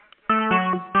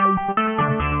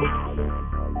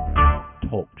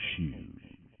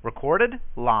recorded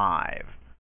live.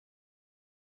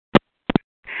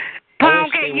 Pound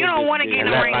Cake, you don't want to get in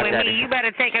the ring with me. You better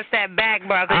take a step back,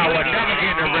 brother. I would never get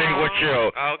in the ring with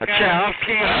you. Okay. Child, I'm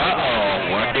scared.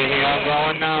 Uh-oh. What the hell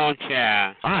going on,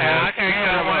 child? I can't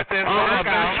tell what this work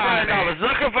out. I was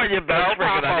looking for your best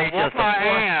friend. I need your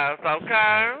support. Ass,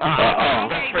 okay?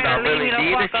 Best friend, I really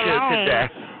needed you today.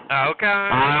 Okay.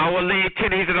 I will leave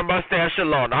titties and a mustache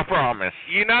alone, I promise.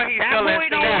 You know he's That still boy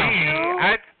in don't want TV.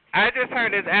 you. I just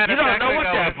heard his attitude. You don't know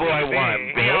what that boy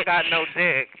wants, He don't bitch. got no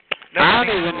dick. I don't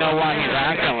even know why he's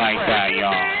acting like that,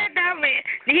 y'all.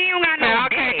 He don't got no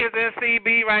Pound Cake dick. is in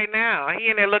CB right now. He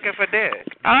in there looking for dick.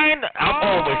 I'm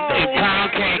always Hey, thinking.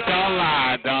 Pound Cake, don't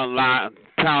lie.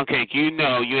 Pound Cake, you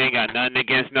know you ain't got nothing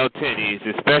against no titties,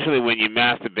 especially when you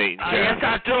masturbating. Yes,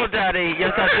 I do, Daddy.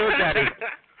 Yes, I do, Daddy.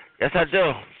 Yes, I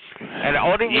do. And the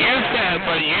only You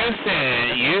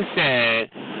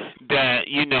said that,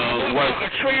 you know, what a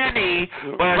tranny,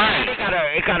 but right.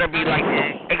 it gotta be like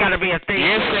it gotta be a thing.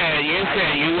 You said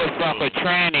you would fuck a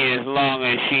tranny as long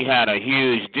as she had a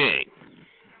huge dick.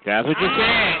 That's what you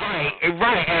said.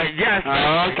 Right, yes.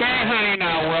 Okay, honey,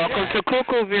 now welcome to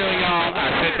Cuckooville, y'all. I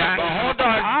said that. But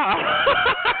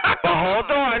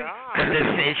hold on.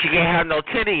 Because she can't have no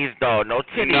titties, though. No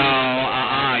titties.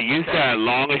 No, you said as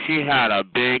long as she had a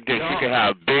big dick, she could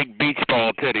have big beach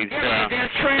ball titties. Yeah,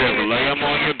 that's true. Just lay them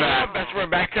on your back. Best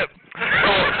friend, back to...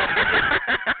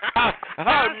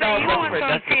 You want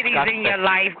some titties in your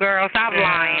life, girl. Stop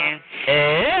lying.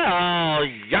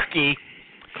 Ew, yucky.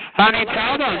 Honey,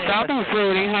 tell them,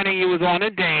 Fruity, honey, you was on a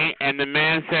date, and the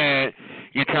man said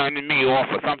you turning me off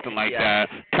or something like that.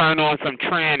 Turn on some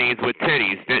trannies with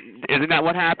titties. Isn't that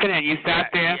what happened? And you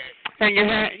sat there, and you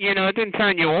had, it didn't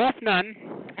turn you off none.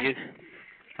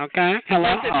 Okay,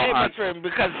 hello?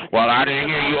 Well, I didn't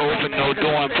hear you open no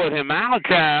door and put him out,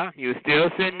 child. You still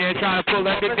sitting there trying to pull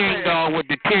up the ding dong with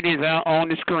the titties out on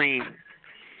the screen.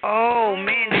 Oh,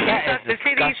 man, did you suck the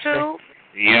titties too?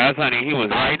 Yes, honey, he was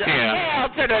right there. Hell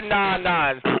to the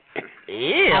non-nons.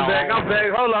 Ew. I'm back.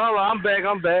 Hold on. I'm back.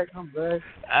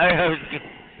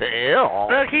 Ew.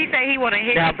 Look, he said he want to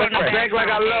hit you from the back. Like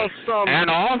I love something. And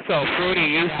also, Fruity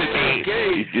used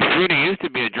to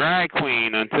be a drag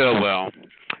queen until, well,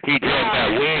 he took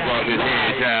that wig off his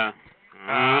head,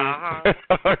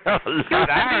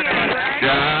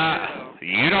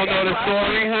 you don't know the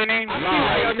story, honey?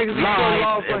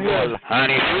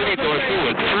 Honey, Fruity thought she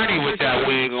was pretty with that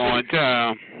wig on,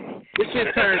 child. This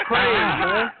shit turned crazy,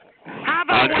 man.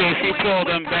 Until she pulled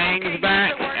them bangs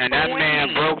back, and that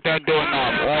man broke that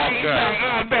doorknob off,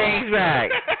 child. Bangs back.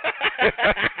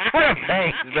 What a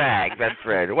bangs back, best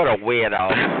friend. What a weirdo.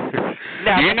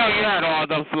 Now, you know you had all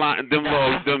them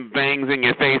bangs in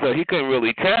your face, so he couldn't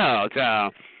really tell,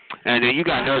 child. And then you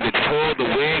got nerve to pull the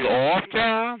wig off,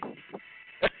 child.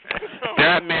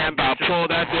 That man about pulled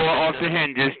that door off the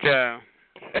hinges, child.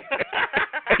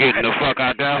 Getting the fuck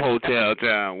out that hotel,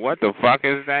 child. What the fuck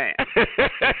is that?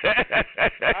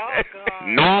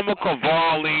 Normal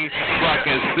Cavalli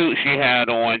fucking suit she had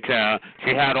on, child.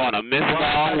 She had on a Miss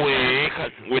Long wig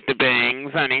with the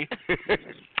bangs, honey.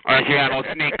 And she had on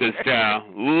sneakers,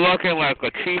 child. Looking like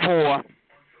a cheap whore.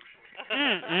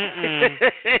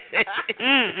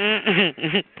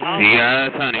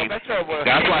 Yes, honey.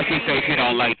 That's why she says she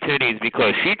don't like titties,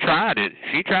 because she tried it.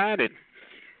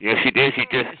 Yes, she did. She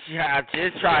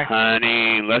did try.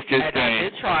 Honey, let's just say. I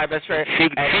did try, best friend. She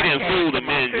didn't fool the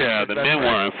men, child. The men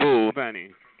weren't fooled, honey.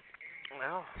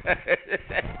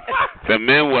 The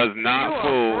men was not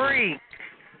fooled.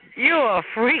 You a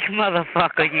freak,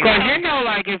 motherfucker, you. Because,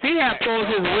 like, if he had pulled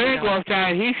his wig off,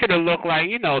 child, he should have looked like,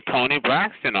 Tony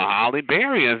Braxton or Holly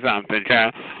Berry or something,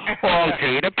 child. Or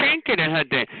Jada Pinkett in her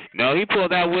day. No, he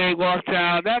pulled that wig off,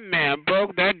 child. That man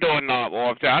broke that doorknob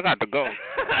off, child. I got to go.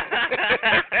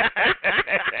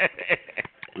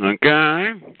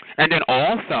 Okay. And then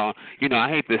also, I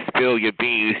hate to spill your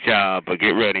beans, child, but get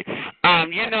ready.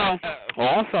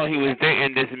 Also he was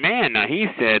dating this man. Now, he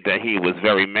said that he was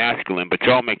very masculine, but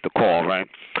y'all make the call, right?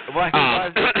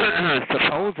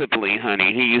 Supposedly,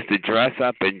 honey, he used to dress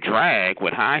up and drag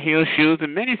with high heel shoes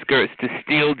and miniskirts to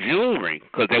steal jewelry,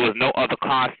 because there was no other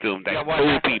costume that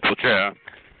fooled people, child.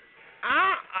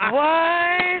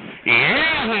 What?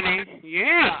 Yeah, honey.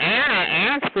 Yeah. And I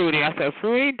asked Fruity. I said,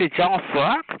 Fruity, did y'all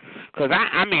fuck? Because,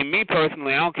 I mean, me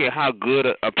personally, I don't care how good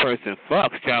a person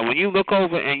fucks, child. When you look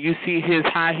over and you see his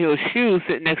high heel shoes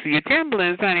sitting next to your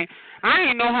Timberlands, honey, I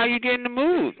ain't know how you get in the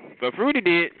mood. But Fruity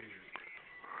did.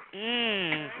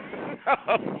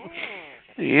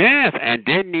 Yes, and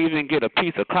didn't even get a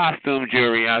piece of costume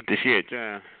jewelry out the shit,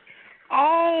 child.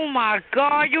 Oh, my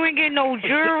God. You ain't getting no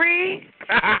jewelry?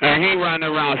 And he running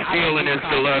around stealing his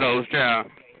stilettos, child.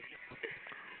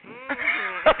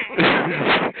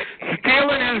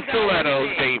 Stealing them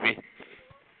stilettos, baby.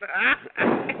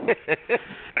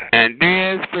 And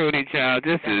there's Fruity, child.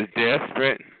 This is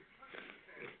desperate.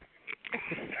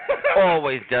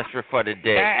 Always desperate for the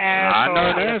dick. That I know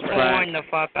asshole that's is right. torn the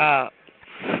fuck up.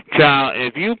 Child,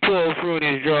 if you pull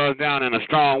Fruity's drawers down in a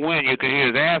strong wind, you can hear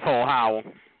his asshole howl.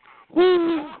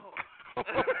 Woo!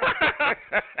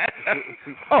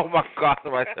 Oh my God!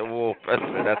 I said, "Whoa,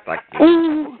 that's like."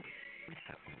 Ooh.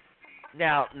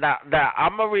 Now,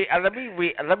 I'm gonna let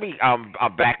me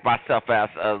back myself as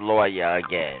a lawyer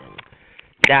again.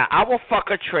 Now, I will fuck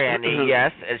a tranny,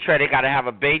 yes, and tranny gotta have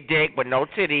a big dick with no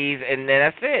titties, and then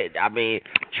that's it. I mean,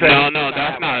 No,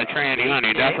 that's not a tranny,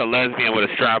 honey. That's a lesbian with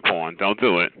a strap on. Don't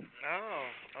do it. Oh.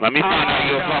 Let me find out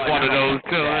you'll fuck one of those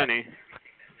too, honey.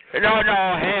 No,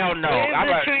 hell no.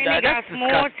 Where's the tranny got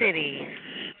small titties?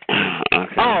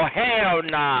 Okay. Oh, hell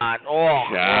nah.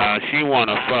 Oh. She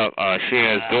wanna fuck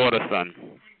Cher's daughter, son.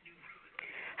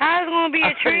 How's it gonna be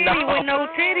a tranny No. with no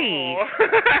titties?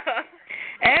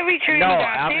 Every tranny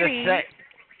got titties.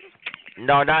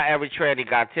 No, not every tranny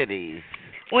got titties.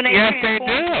 When they Yes, they transform,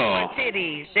 do. they want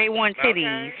titties. They want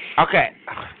titties.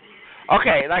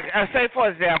 Okay, like say for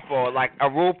example, like a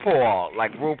RuPaul,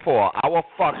 I will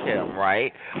fuck him,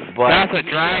 right? But that's a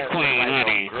drag queen,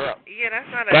 honey. Yeah, that's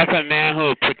not a... That's a man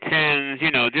who pretends,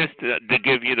 just to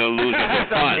give you the illusion of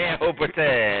That's a fun. man who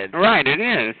pretends. Right, it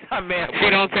is. A man He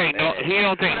don't take no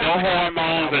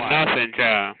hormones or nothing,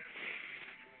 child.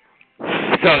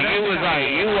 So you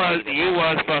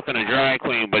was fucking a drag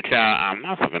queen, but child, I'm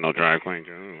not fucking no drag queen.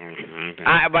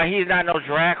 But he's not no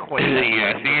drag queen.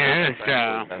 Yes, he is,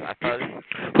 child.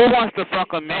 Who wants to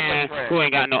fuck a man who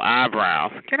ain't got no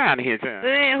eyebrows? Get out of here, child.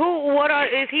 Then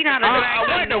is he not a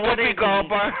drag queen?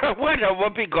 What a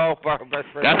Whoopi Goldberg best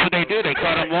friend. That's what they do. They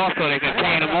cut them off so they can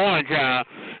paint them on, child.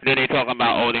 Then they talking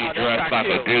about, they dress like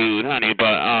a dude, honey.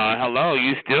 But, hello,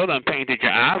 you still done painted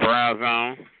your eyebrows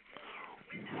on.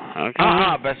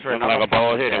 Okay. Best friend. Like a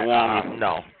bald-headed woman.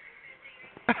 No.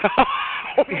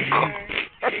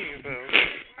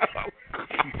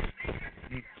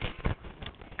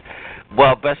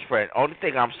 Well, best friend, only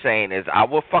thing I'm saying is I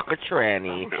will fuck a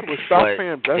tranny,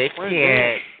 but they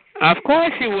can't. Of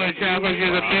course you would, child, because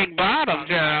you're the big bottom,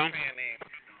 child.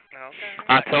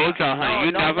 I told y'all, honey,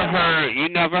 you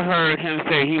never heard him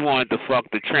say he wanted to fuck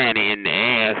the tranny in the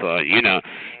ass, or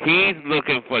he's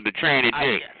looking for the tranny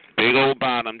dick, big old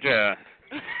bottom, child.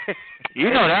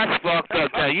 That's fucked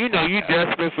up, child. You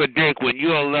desperate for dick when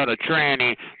you'll let a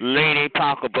tranny lay their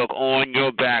pocketbook on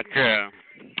your back, child,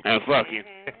 and fuck you.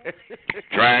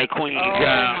 Drag queen,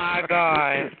 child. Oh my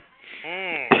God.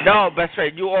 No, best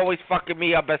friend, you always fucking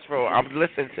me up, best friend. I'm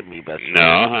listening to me, best friend.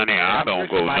 No, honey, I don't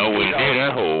go nowhere near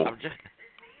that hole.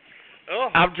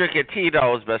 I'm drinking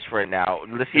Tito's, best friend, now.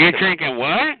 You're drinking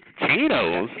what?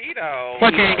 Tito's? Tito's.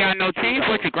 What, you ain't got no teeth?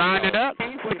 What, you grind it up?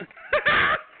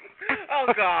 Oh,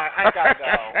 God, I gotta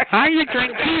go. How you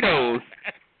drink Tito's?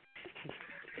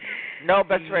 No,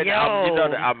 best friend,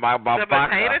 my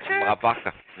potato chip?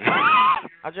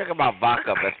 I'm drinking my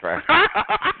vodka, best friend.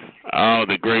 Oh,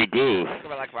 the Grey Goose.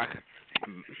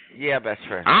 Yeah, best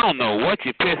friend. I don't know what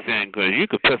you piss in, because you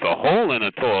could piss a hole in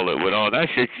a toilet with all that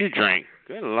shit you drink.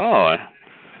 Good Lord.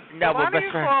 No, why but do best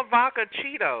you friend. call vodka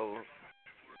Cheetos?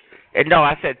 No,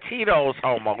 I said Tito's,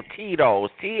 homo.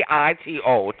 Tito's.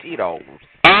 Tito. Tito's.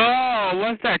 Oh,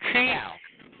 what's that? Jesus.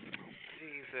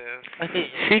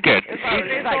 She gets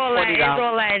It's all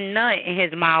that nut in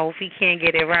his mouth. He can't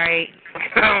get it right.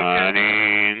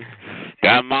 Honey,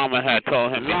 that mama had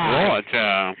told him before,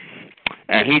 child.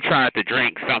 And he tried to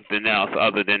drink something else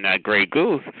other than that Grey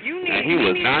Goose. And he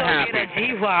was not happy.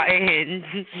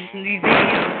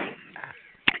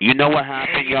 You know what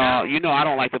happened, y'all? I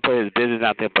don't like to put his business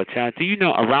out there, but, child, do you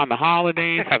know around the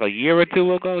holidays, like a year or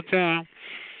two ago, child,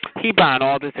 he buying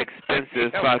all this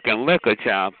expensive fucking liquor,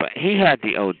 child, but he had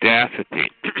the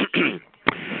audacity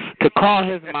to call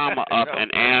his mama up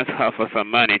and ask her for some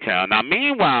money, child. Now,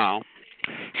 meanwhile,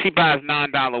 she buys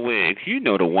 $9 wigs. You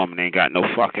know the woman ain't got no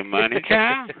fucking money,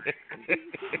 child.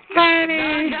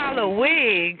 Honey. $9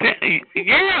 wigs?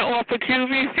 Yeah, off of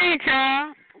QVC,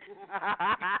 child.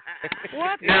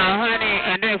 What? Now, honey,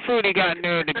 and then Fruity got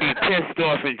nerve to be pissed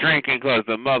off and drinking because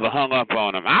the mother hung up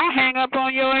on him. I'll hang up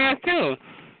on your ass, too.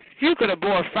 You could have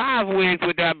bought 5 wigs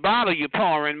with that bottle you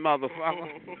pouring, motherfucker.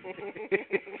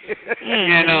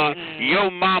 Your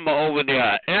mama over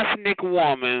there, ethnic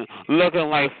woman, looking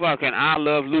like fucking I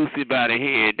Love Lucy by the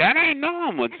head. That ain't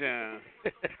normal, child.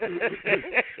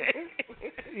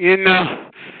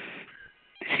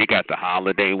 She got the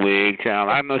holiday wig, child.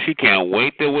 I know she can't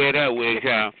wait to wear that wig,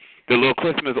 child. The little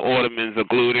Christmas ornaments are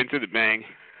glued into the bang.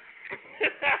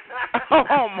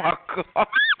 Oh my God.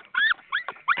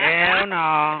 Hell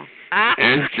no.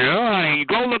 It's true, honey.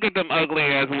 Go look at them ugly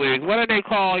ass wigs. What do they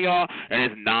call y'all? And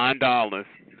it's $9.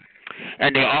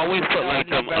 And they always put like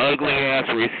them ugly ass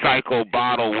recycled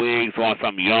bottle wigs on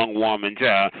some young woman,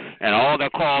 child. And all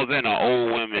that calls in are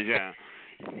old women, child.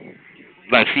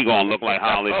 Like she gonna look like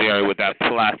Holly Berry with that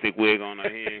plastic wig on her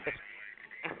head.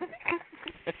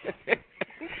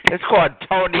 It's called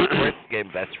Tony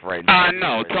Briskin, best friend. I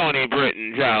know, Tony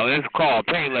Britton, child. It's called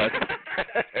Payless.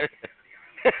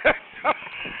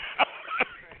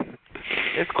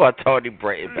 It's called Tony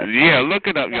Britton. Yeah, look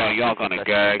it up, y'all. Y'all gonna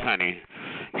gag, honey.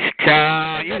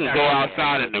 Child, you can go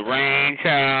outside in the rain,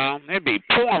 child. It be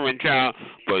pouring, child.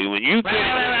 But when you get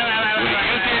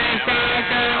inside,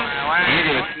 child, you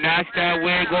just snatch that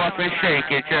wig off and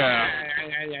shake it, child.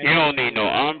 You don't need no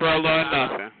umbrella or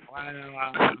nothing.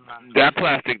 That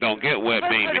plastic don't get wet,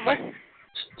 baby.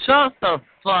 Shut the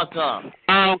fuck up.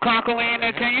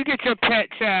 Cockalina, can you get your pet,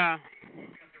 child?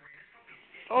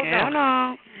 Oh,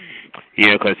 no.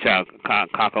 Yeah, 'cause child,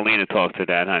 Cockalina talks to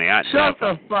that, honey. Shut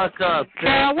the fuck up,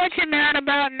 child. What you mad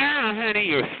about now, honey?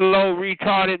 You slow,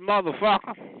 retarded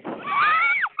motherfucker.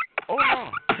 Oh,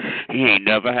 no. He ain't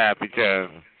never happy,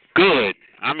 child. Good.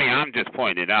 I mean, I'm just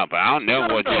pointing it out, but I don't never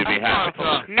want you to be happy.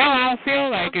 No, I don't feel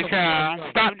like it, child.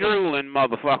 Stop drooling,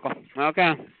 motherfucker.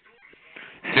 Okay?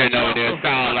 Sitting over there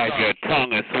sounding like your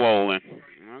tongue is swollen.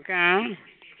 Okay?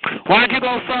 Why don't you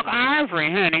go fuck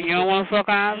Ivory, honey? You don't want to fuck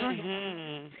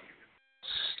Ivory?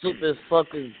 Stupid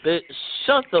fucking bitch.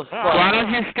 Shut the fuck up. Why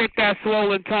don't you stick that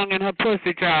swollen tongue in her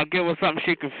pussy, child? Give her something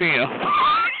she can feel.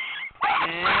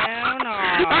 Hell no.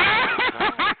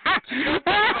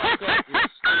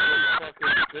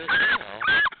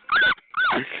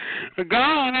 Go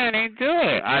on, honey, do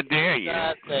it. I dare you.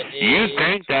 You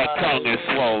think that tongue is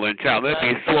swollen, child. Let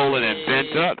me swollen and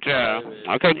bent up, child.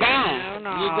 Okay, go on.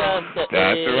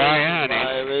 That's right, honey.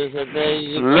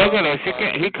 Look at her.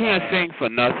 He can't sing for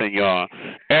nothing, y'all.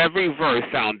 Every verse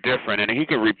sounds different, and he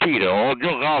can repeat it. Oh,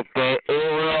 you got the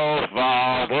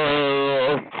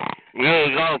father.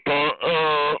 You got the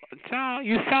child,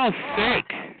 you sound sick.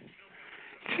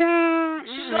 Child.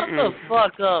 Shut the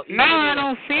fuck up. No, I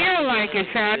don't feel like it,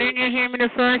 child. Didn't you hear me the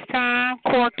first time?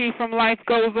 Corky from Life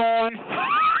Goes On.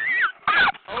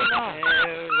 Oh, no.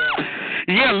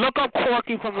 Yeah, look up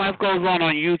Corky from Life Goes On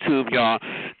YouTube, y'all.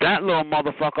 That little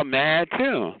motherfucker mad,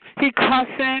 too. He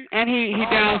cussing, and he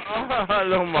down...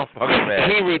 little motherfucker mad.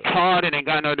 He retarded and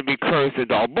got no to be cursing,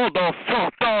 dog.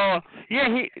 Motherfucker.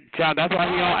 Yeah, child, that's why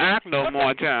he don't act no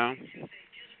more, child.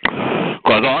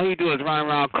 Because all he do is run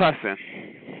around cussing.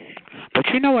 But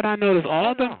you know what I noticed?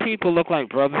 All them people look like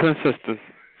brothers and sisters.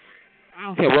 I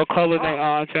don't care what color they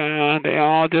are, child. They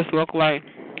all just look like...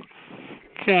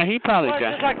 Yeah, he probably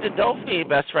just like the dope fiend,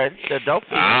 best friend. The dope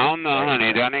fiend. I don't know,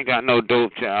 honey. That ain't got no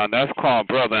dope, child. That's called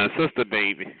brother and sister,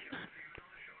 baby.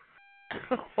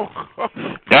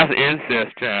 That's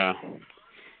incest, child.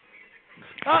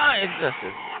 Incest.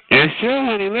 It's true,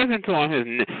 honey. Listen to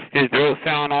him. His throat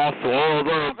sound all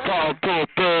swollen.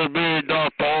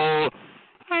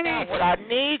 Honey, what I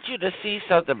need you to see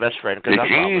something, best friend. The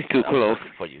gene's too close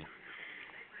for you.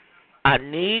 I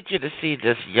need you to see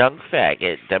this young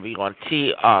faggot that we on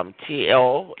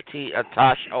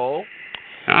Tosh O.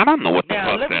 I don't know what the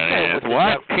fuck that is.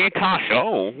 What? Tosh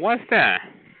O? What's that?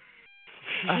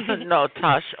 No,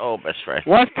 Tosh O, best friend.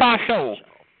 What's Tosh O?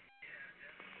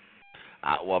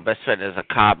 Well, best friend is a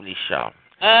comedy show.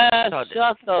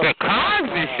 Shut the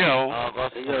Cosby Show.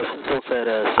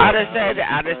 I just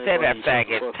said that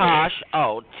faggot. Tosh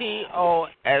O. TOSH.O,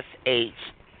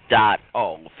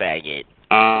 faggot.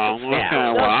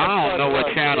 Okay. Well, I don't know what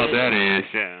channel that is.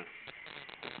 Yeah.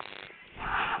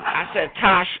 I said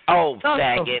Tosh O,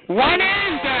 faggot. What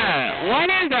is that? What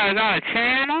is that? Is that a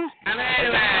channel?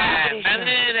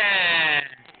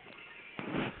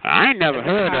 I ain't never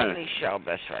heard of it. The Cosby Show,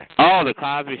 best friend. Oh, the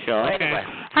Cosby Show. Okay. Anyway.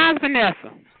 How's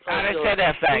Vanessa? I didn't say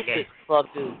that faggot.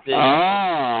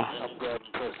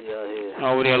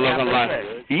 Over there looking like...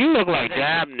 You look like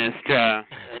Dabness, child.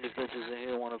 Any bitches in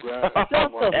here want to grab? Shut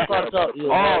the fuck up, you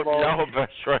no,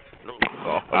 best friend.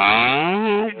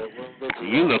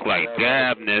 You look like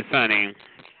Dabness, honey.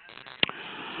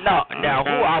 No, now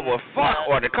who I would fuck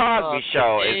on the Cosby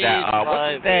Show is that,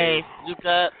 what's his name? You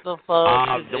got the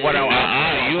fuck. You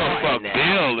would fuck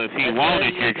Bill if he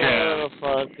wanted you, child.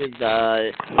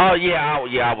 Oh,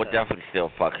 I would definitely still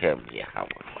fuck him. Yeah, I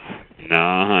would.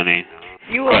 No, honey.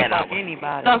 You would fuck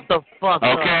anybody. Shut the fuck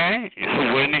up. Okay.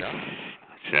 Wouldn't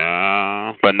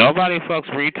but nobody fucks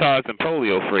retards and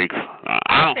polio freaks.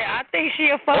 I think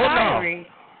she'll fuck Ivory.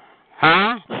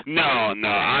 Huh? No,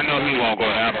 I know he won't go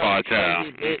that far, child.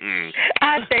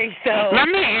 I think so. Let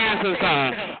me answer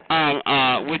something.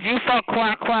 Would you fuck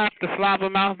Quack the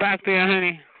slobbermouth back there,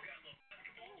 honey?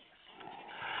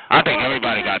 I think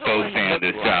everybody got those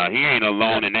standards, child. He ain't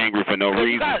alone and angry for no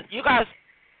reason. You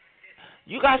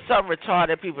got some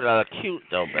retarded people that are cute,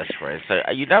 though, best friend. So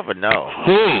you never know.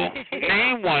 Who?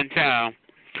 Name one, child.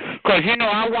 Because,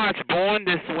 I watched Born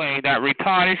This Way, that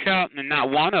retarded show, and not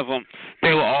one of them,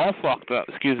 they were all fucked up.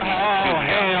 Excuse me. Oh,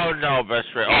 hell no, best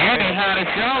friend. And they had a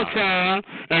show, child,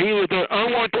 and he was like, I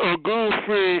want a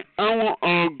girlfriend. I want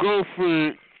a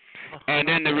girlfriend. And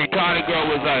then the retarded girl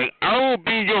was like, I will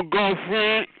be your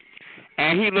girlfriend.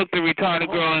 And he looked the retarded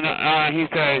girl in the eye, and he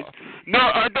said, no,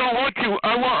 I don't want you.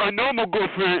 I want a normal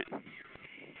girlfriend.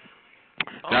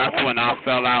 That's when I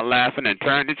fell out laughing and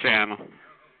turned the channel.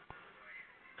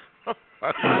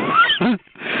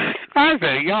 I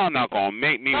said, y'all not going to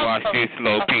make me watch these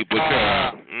slow people,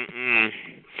 child.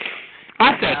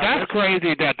 I said, that's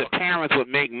crazy that the parents would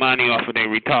make money off of their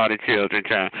retarded children,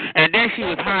 child. And then she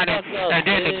was hiding, and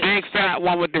then the big fat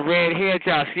one with the red hair,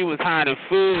 child, she was hiding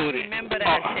food. I remember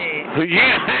that shit.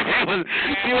 Yeah,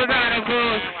 she was hiding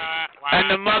food. And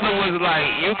the mother was like,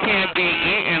 you can't be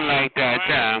eating like that,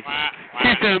 child.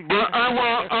 She said, but I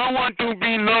want to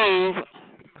be loved.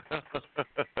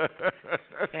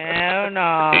 Hell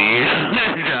no.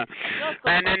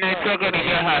 And then they took her to get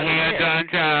her hair done,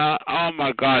 child. Oh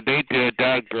my God, they did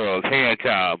that girl's hair,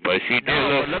 child. But she did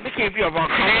look. Let me keep you up on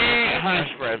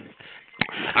best friend.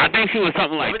 I think she was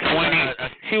something like 20.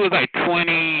 She was like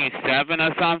 27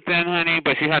 or something, honey.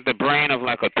 But she had the brain of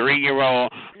like a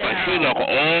 3-year-old. But she looked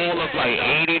all of like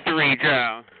 83,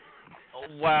 child.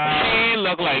 Wow. She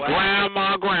looked like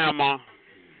grandma.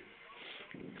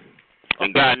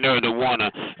 And got nerve to want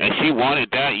her, and she wanted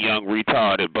that young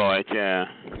retarded boy, child.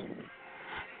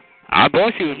 I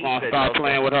thought she was going to start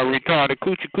playing with her retarded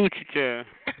coochie, child.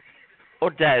 Oh,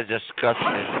 that is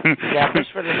disgusting.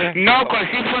 No, because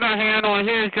she put her hand on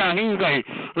his, child. He was like,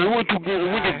 I want to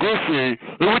go with the girlfriend.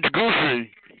 Lord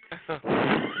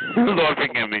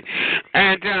forgive me.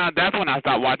 And that's when I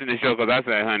stopped watching the show, because I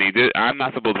said, honey, I'm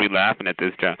not supposed to be laughing at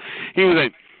this, child. He was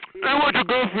like, I want a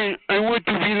girlfriend. I want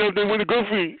to be loved. I want a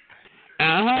girlfriend.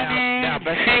 Now,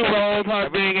 she rolled her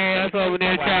big ass over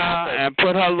there, child, and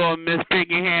put her little Miss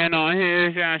Piggy hand on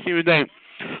his, child. She was like,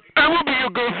 I will be your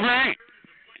girlfriend.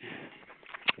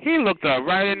 He looked her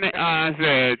right in the eye and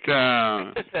said,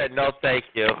 He said, no, thank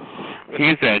you.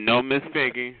 He said, no, Miss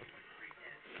Piggy.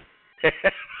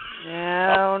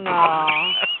 Hell no.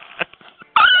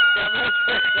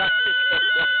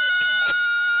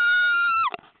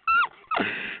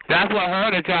 That's what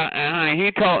hurt her, child. And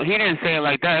he didn't say it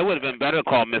like that. It would have been better to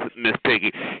call Miss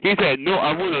Piggy. He said, no,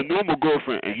 I want a normal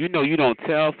girlfriend. And you don't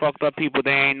tell fucked up people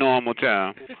they ain't normal,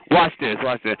 child. Watch this.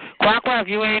 Quack,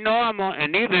 you ain't normal,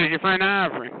 and neither is your friend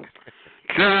Ivory.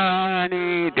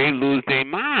 Johnny, they lose their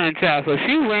mind, child. So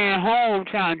she ran home,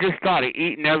 child, and just started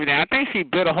eating everything. I think she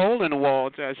bit a hole in the wall,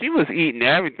 child. She was eating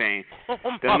everything.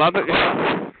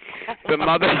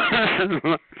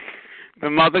 The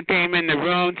mother came in the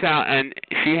room, child, and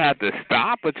she had to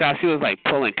stop her, child. She was like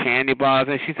pulling candy bars,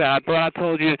 and she said, I thought I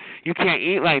told you you can't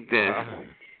eat like this.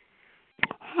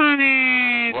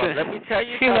 Honey. Well, let me tell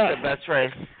you something, best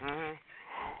friend.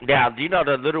 Now, do you know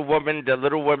the little woman,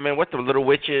 what the little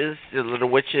witches? The little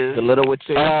witches? The little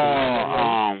witches?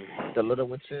 The little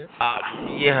witches?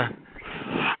 Yeah.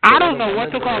 I don't know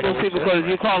what to call those people, because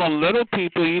you call them little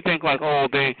people, you think like, oh,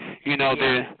 they're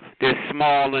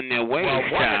small in their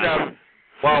waist, child.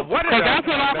 Well, what Because that's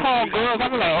what I call girls.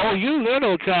 I'm like, oh, you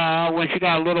little child, when she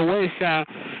got a little waist, child.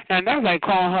 And that's like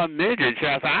calling her midget,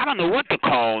 child. So I don't know what to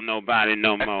call nobody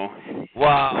no more.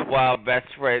 Well, best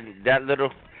friend, that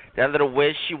little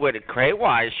witch, she went crazy.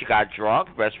 Why? She got drunk,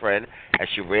 best friend, and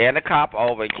she ran the cop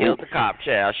over and killed the cop,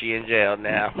 child. She in jail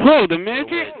now. Who, the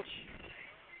midget?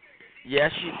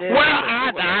 Yes, she did. Well,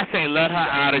 I say let her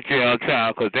out of jail,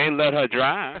 child, because they let her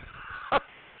drive.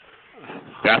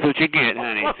 That's what you get,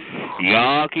 honey.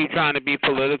 Y'all keep trying to be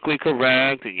politically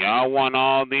correct, and y'all want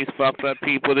all these fucked up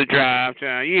people to drive,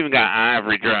 child. You even got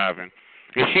Ivory driving.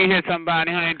 If she hit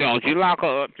somebody, honey, don't you lock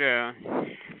her up, child.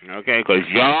 Okay, because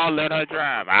y'all let her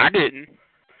drive. I didn't.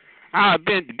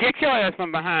 Get your ass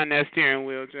from behind that steering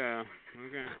wheel, child.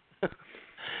 Okay.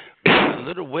 The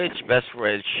little witch, best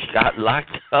friend, she got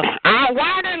locked up. Why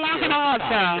are they locking her up,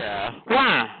 child?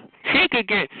 Why? She could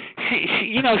get,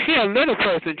 she a little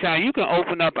person, child. You can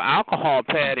open up an alcohol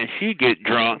pad and she get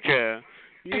drunk, child.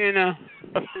 She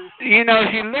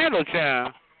little,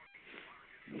 child.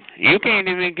 You can't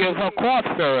even give her cough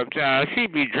syrup, child. She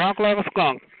be drunk like a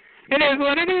skunk. It is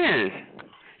what it is.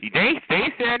 They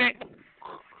said it.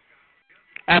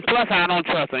 And plus, I don't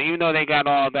trust them. Even though they got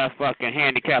all that fucking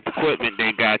handicapped equipment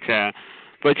they got, child.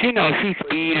 But, you know, she's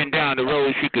speeding down the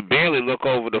road. She could barely look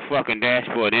over the fucking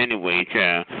dashboard anyway,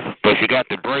 child. But she got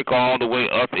the brake all the way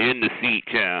up in the seat,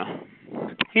 child.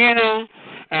 You know?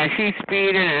 And she's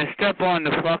speeding and step on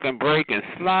the fucking brake and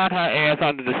slide her ass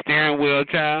under the steering wheel,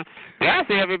 child. That's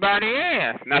everybody's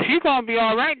ass. Now, she's going to be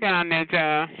all right down there,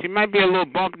 child. She might be a little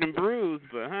bumped and bruised,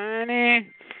 but, honey,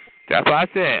 that's why I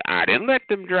said I didn't let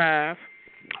them drive.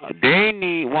 They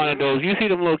need one of those. You see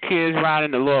them little kids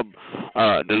riding the little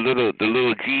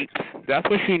Jeeps? That's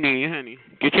what she needs, honey.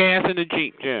 Get your ass in the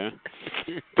Jeep, yeah.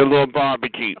 The little Barbie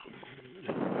Jeep.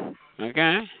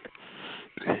 Okay?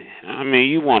 I mean,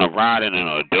 you want to ride in an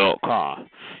adult car.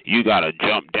 You got to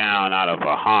jump down out of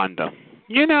a Honda.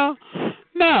 You know?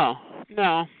 No.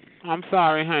 I'm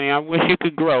sorry, honey. I wish you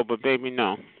could grow, but baby,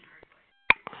 no.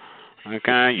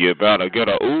 Okay? You better get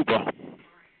an Uber.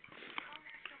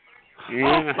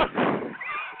 Yeah.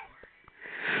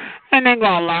 And they're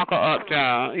going to lock her up,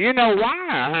 child. You know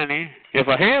why, honey? If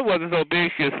her head wasn't so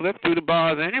big, she'd slip through the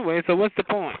bars anyway, so what's the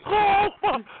point? Oh,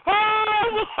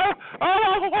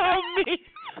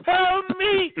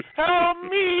 help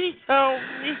me.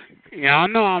 Y'all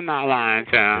know I'm not lying,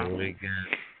 child.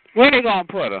 Where they going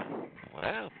to put her?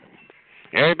 Wow.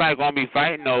 Everybody going to be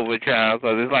fighting over it, child,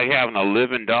 because it's like having a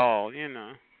living doll, you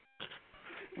know.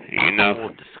 Oh,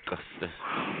 disgusting.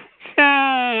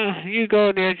 You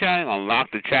go there, child, you're going to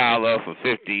lock the child up for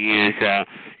 50 years, child.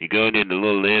 You go there, the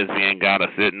little lesbian got her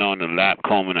sitting on the lap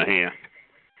combing her hair.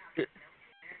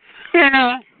 You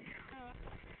know,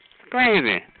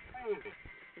 crazy.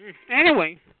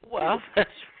 Anyway. Well,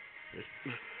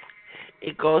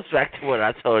 it goes back to what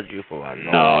I told you for a long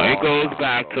time. No, it goes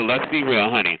back to, let's be real,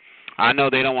 honey. I know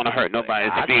they don't want to hurt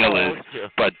nobody's feelings,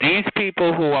 but these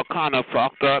people who are kind of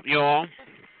fucked up, y'all,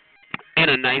 in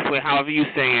a nice way, however you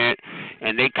say it,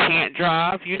 and they can't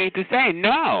drive, you need to say,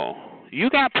 no, you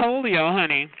got polio,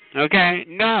 honey, okay?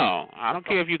 No, I don't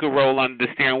care if you can roll under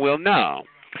the steering wheel, no.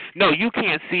 No, you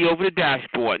can't see over the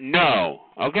dashboard, no,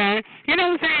 okay? You know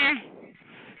what I'm saying?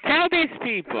 Tell these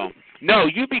people, no,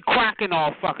 you be quacking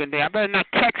all fucking day. I better not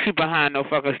catch you behind no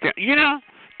fucking steering, you know?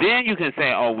 Then you can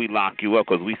say, oh, we lock you up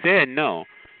because we said no.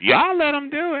 Y'all let them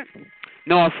do it.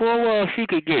 No, in full well, she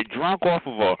could get drunk off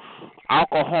of a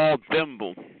alcohol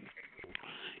thimble.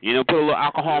 You know, put a little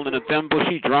alcohol in a thimble.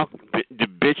 She drunk. The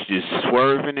bitch is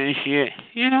swerving and shit.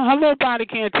 You know, her little body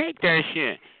can't take that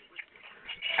shit.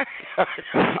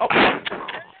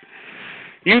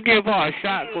 You give her a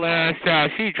shot glass,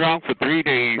 she drunk for 3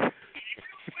 days.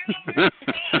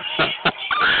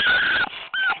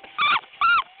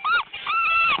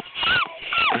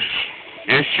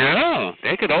 It's true.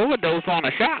 They could overdose on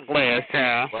a shot glass,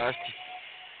 child.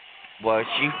 Well,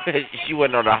 she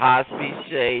went on a high-speed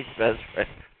chase, best friend.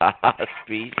 A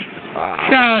high-speed.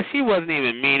 Child, she wasn't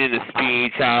even meaning to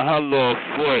speed, child. Her little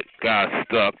foot got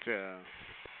stuck, child.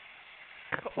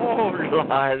 Oh,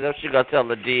 lies. She gonna tell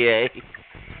the DA.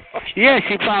 Yeah,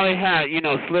 she probably had,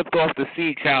 slipped off the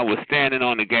seat, child, was standing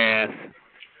on the gas.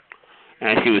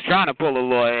 And she was trying to pull her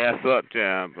little ass up,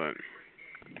 child, but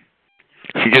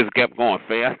she just kept going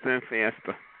faster and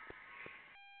faster.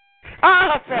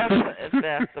 Faster and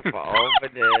faster for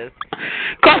overdose.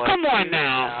 Come on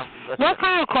now. What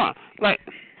kind of car?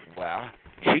 Wow.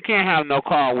 She can't have no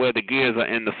car where the gears are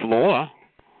in the floor.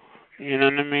 You know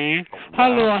what I mean? Her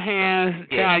little hands,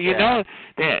 child, you know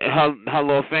that her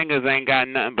little fingers ain't got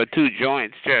nothing but 2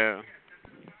 joints, child.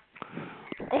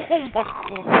 Oh, my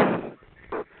God.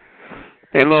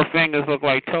 Their little fingers look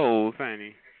like toes,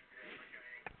 honey.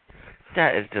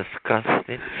 That is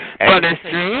disgusting. But it's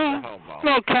true.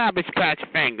 Little Cabbage Patch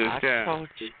fingers, I told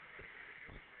you.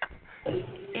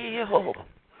 Ew.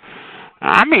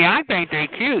 I mean, I think they're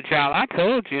cute, child. I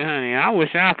told you, honey. I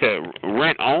wish I could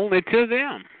rent only to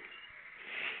them.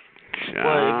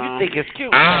 Well, if you think it's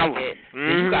cute,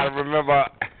 you gotta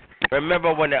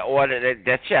remember when that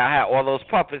child had all those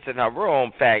puppets in her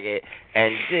room, faggot,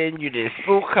 and then you did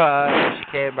spook her. She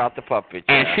came about the puppet.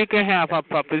 And she can have her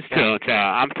puppets too,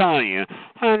 child. I'm telling you,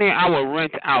 honey, I would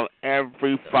rent out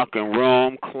every fucking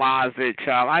room, closet,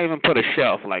 child. I even put a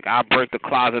shelf. I break the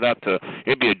closet up to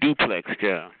it'd be a duplex,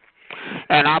 child.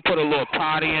 And I put a little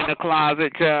potty in the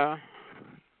closet, child.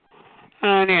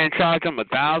 Honey, and charge them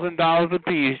 $1,000 a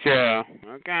piece, child.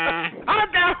 Okay.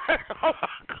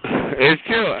 It's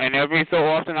true. And every so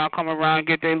often I'll come around and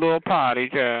get their little potty,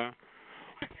 child.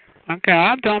 Okay,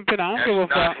 I'll dump it. I don't give a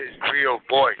fuck. That's not his real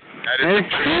voice. That is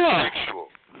transsexual.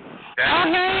 Oh,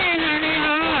 hey,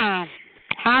 honey,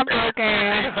 heartbroken.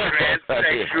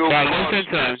 Transsexual. Now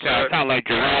listen to him, child. Sound like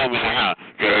Jerome in the house.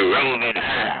 Jerome in the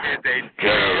house.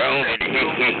 Jerome in the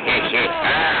house.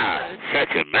 Shut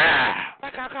your mouth.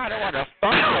 Like I kind of want to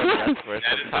fuck with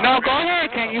that. No, go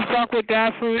ahead. Can you fuck with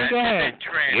that, Fruity? Go ahead.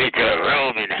 Get your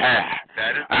room in here.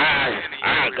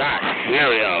 I got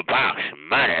cereal box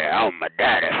money on my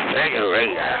daddy's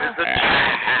refrigerator.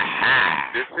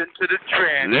 Listen to the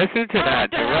trend. Listen to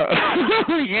that,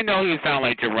 Jerome. You know you sound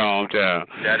like Jerome, too.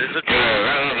 That is a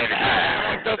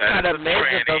Like those kind of men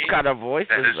with those kind of voices.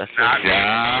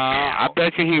 I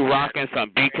bet you he rocking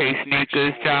some BK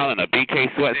sneakers, child, and a BK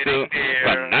sweatsuit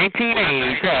from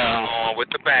 1980, child. With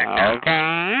the background.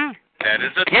 Okay. That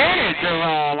is a Get it,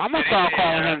 Jerome. I'm going to start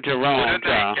calling him Jerome,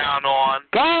 child.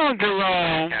 Go on,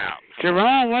 Jerome.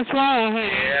 Jerome, what's wrong, honey?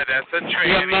 Yeah, that's a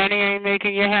trend. Your money ain't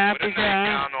making you happy,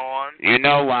 child? You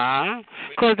know why?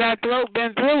 Because that throat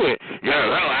been through it.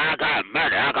 Jerome, I got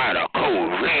money. I got a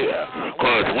cold real.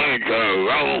 Because when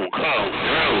Jerome comes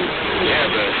through,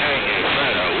 everything is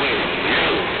better with you.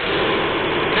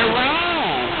 Jerome!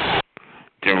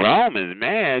 Jerome is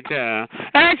mad, child.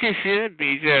 As you should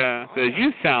be, child. Because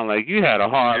you sound like you had a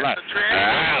hard life.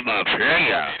 I'm a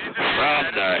player from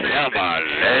the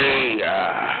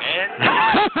Himalaya.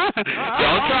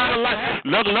 Don't try to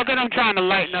look at him trying to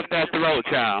lighten up that throat,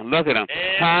 child. Look at him.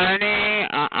 Honey,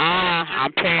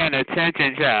 I'm paying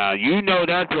attention, child. You know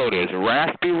that throat is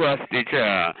raspy, rusty,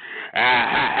 child.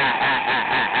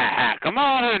 Come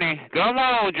on, honey. Come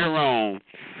on, Jerome.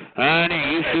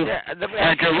 Honey, you should.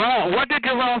 Jerome, what did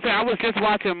Jerome say? I was just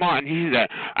watching Martin. He said,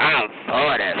 I'm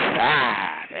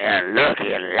 45 and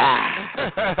looking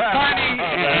live. Honey,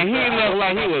 and he looked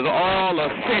like he was all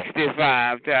of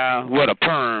 65, child, with a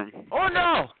perm. Oh,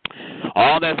 no.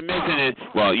 All that's missing is,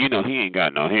 well, you know, he ain't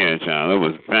got no hair, child. It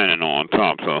was fanning on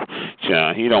top, so,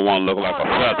 child, he don't want to look like a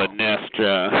feather nest,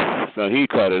 child. So he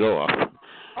cut it off.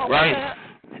 Right?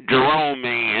 Jerome,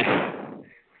 man.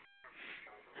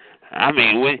 I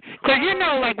mean, because, you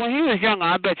know, like, when he was younger,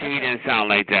 I bet you he didn't sound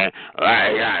like that.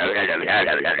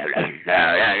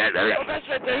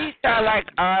 He sound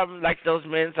like those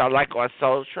men sound like on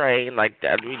Soul Train, like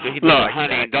that. Look, like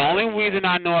honey, that. The only reason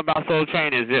I know about Soul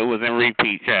Train is it was in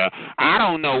repeat, child. I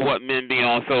don't know what men be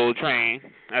on Soul Train.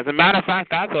 As a matter of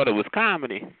fact, I thought it was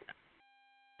comedy.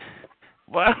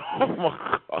 Well, oh,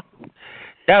 my God.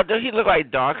 Now, does he look like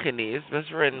Don Canese,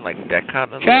 Mr. In like that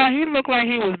kind of? Yeah, he looked like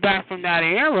he was back from that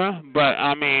era, but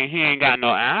I mean, he ain't got no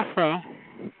afro.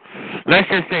 Let's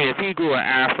just say if he grew an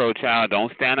afro, child,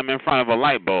 don't stand him in front of a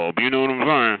light bulb. You know what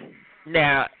I'm saying?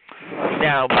 Now,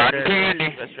 cotton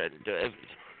candy.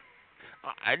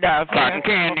 Cotton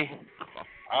candy.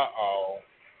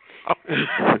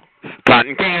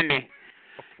 Cotton candy.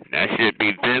 That shit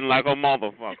be thin like a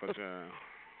motherfucker, child.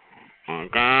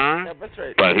 Okay. Yeah, that's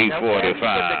right. But he's 45.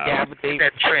 That tranny. That's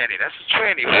a tranny. That's a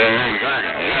tranny over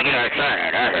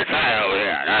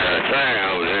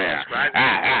there.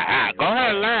 Go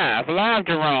ahead and laugh. Laugh,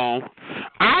 Jerome.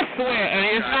 I swear, and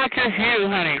it's not just you,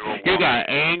 honey. You got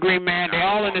Angry Man. They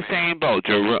all in the same boat.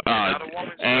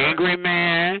 Angry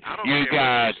Man. You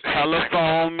got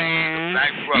Telephone Man.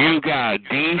 You got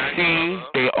DC.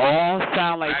 They all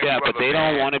sound like that, but they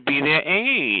don't want to be their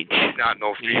age.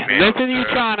 Listen to you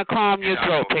trying to calm your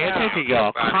throat. Pay attention,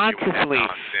 y'all. Consciously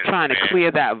trying to clear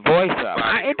that voice up.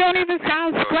 It don't even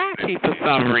sound scratchy for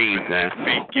some reason.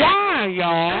 Why,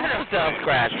 y'all? It don't sound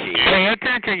scratchy. Pay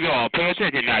attention, y'all. Pay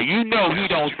attention. Now, you know he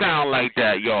don't sound like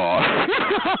that, y'all.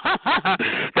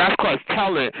 That's because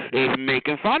Teller is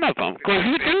making fun of him. Because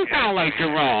you do sound like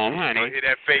Jerome, honey.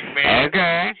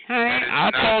 Okay? Honey,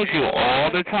 I told you all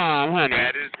the time, honey.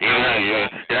 That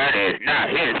is not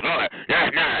his voice.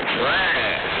 That's not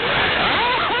right.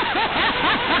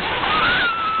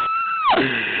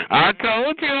 I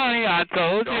told you, honey. I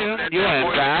told you. You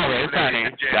embarrassed, honey.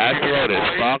 That throat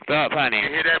is fucked up, honey.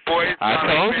 I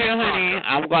told you, honey.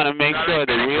 I'm going to make sure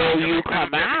the real you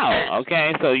come out,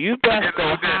 okay? So you best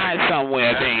go hide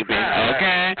somewhere, baby,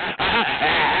 okay?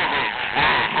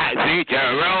 See,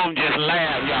 Jerome just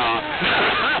laughed, y'all.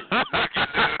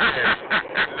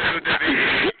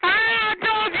 I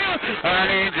told you.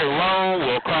 Honey, Jerome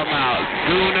will come out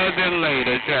sooner than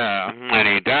later, child.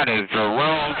 Honey, that is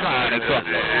Jerome trying to talk.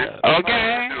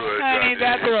 Okay? Honey,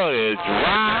 that throat is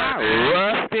dry,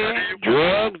 rusty,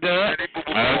 drugged up.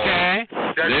 Okay?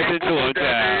 Listen to him,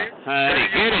 child. Honey,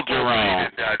 get it, Jerome.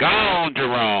 Go on,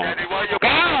 Jerome. Go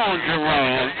on,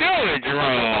 Jerome. Do it,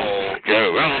 Jerome.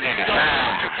 Jerome in the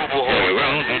high.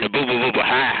 Jerome in the boo-boo-boo-boo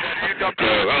high.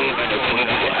 Jerome in the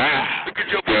boo-boo-boo-boo high.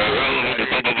 Jerome in the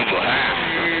boo-boo-boo-boo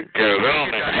high. Jerome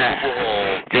in the high.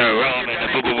 Jerome in the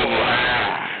boo-boo-boo-boo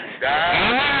high.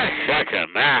 Shut your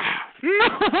mouth.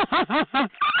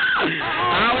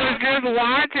 I was just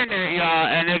watching it, y'all,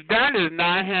 and if that is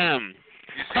not him,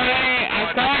 honey, I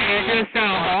sorry. It just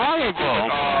sounds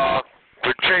horrible.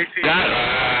 With Tracy.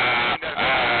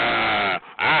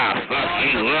 I'll fuck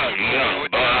you up, young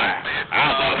boy.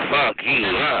 I'ma fuck you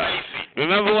up.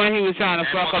 Remember when he was trying to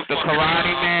fuck up the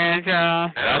Karate Man,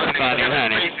 y'all? That's funny,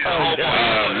 honey.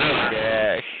 Look.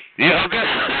 Yeah, okay.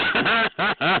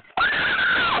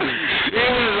 He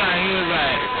was like,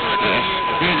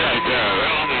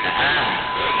 Roman high.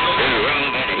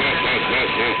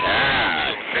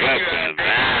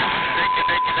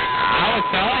 I was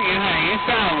telling you, honey, you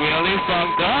sound really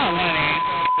fucked up, honey.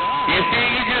 You see,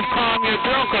 you just calm your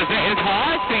throat because it's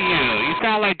hard for you. You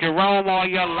sound like Jerome all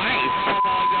your life.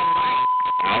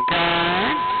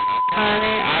 Okay?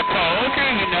 Honey, I told you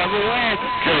you never went,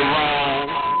 Jerome.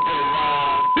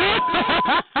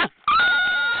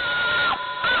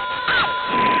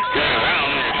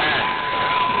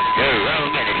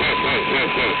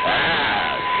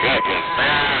 Shut your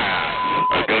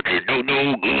mouth. Don't you know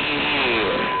no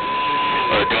good?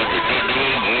 Don't you know no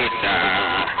good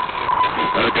now?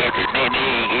 Don't you know no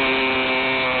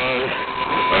good?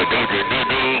 Don't you know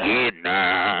no good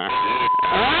now?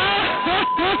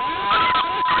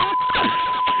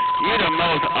 You're the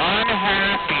most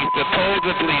unhappy,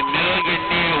 supposedly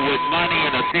millionaire with money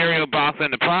in a cereal box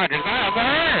in the project I ever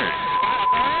heard.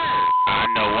 I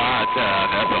know why, child.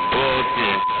 That's some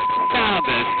bullshit.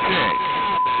 Sounding sick.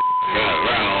 You're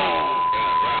wrong.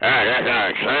 That's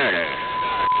not funny.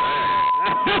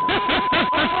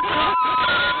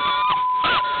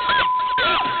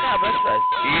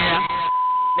 Yeah.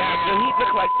 Now, do he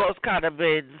look like those kind of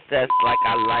men that's like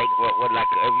I like? What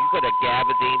like if you put a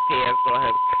gabardine pants on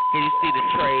him, can you see the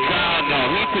trade?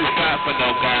 No, he's too fat for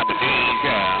no gabardine,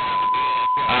 child.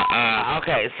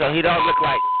 Okay, so he don't look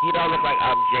like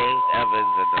James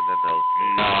Evans and those.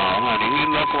 No, honey, he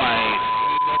look like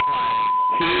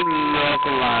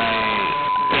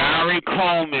Gary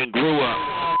Coleman grew up.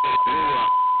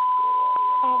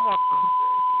 Oh my God.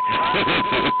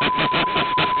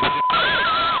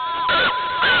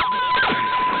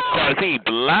 'Cause he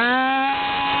blind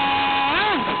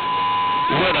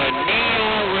with a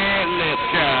neon red lip,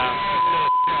 child.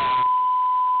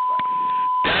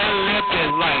 That lip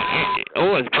is like,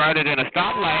 it's brighter than a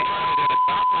stoplight.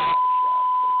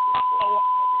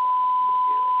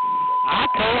 I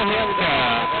told him,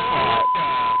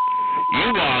 you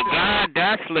gonna die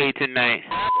Dashley tonight.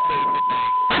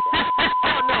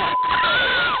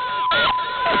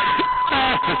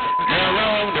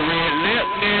 Jerome, the red lip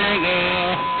nigga.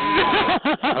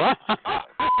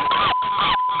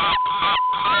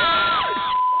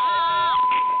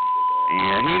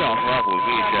 Yeah, he don't fuck with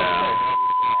me, child.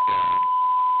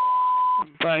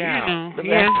 But, yeah.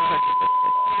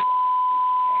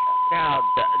 Now,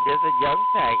 there's a young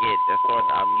faggot that's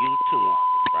on YouTube,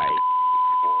 right?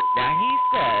 Now, he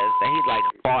says that he like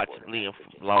farts being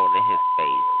blown in his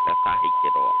face. That's how he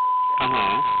get off.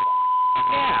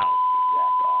 Now,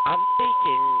 I'm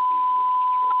thinking,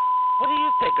 what do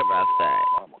you think about that?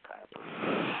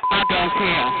 I don't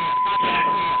care.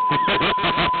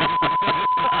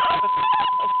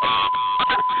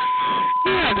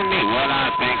 You ask me what I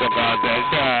think about that,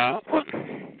 child.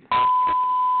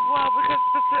 Well, because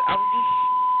I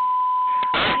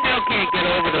still can't get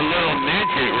over the little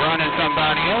midget running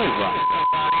somebody over.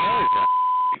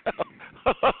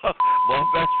 Well,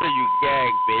 that's for you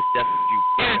gag, bitch. That's what you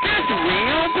gag. Is this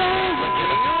real, though?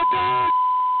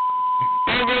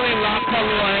 They really locked her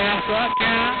little ass up,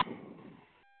 child?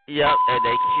 Yep, and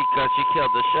she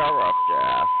killed the sheriff,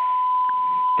 child.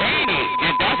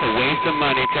 That's a waste of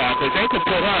money, child, because they could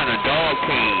put her in a dog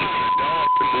cage.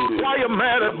 Why you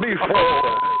mad at me for?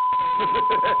 It's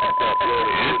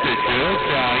the truth,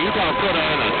 child. You gonna put her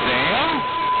in a cell?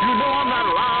 You know I'm not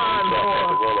lying,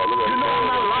 boy. You know I'm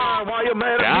not lying. Why you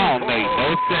mad at me? That don't make no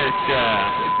sense,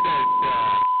 child.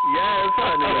 Yes,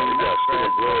 honey.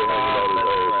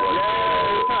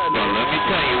 Well, let me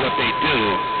tell you what they do.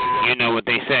 You know what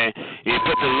they say? You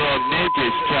put the little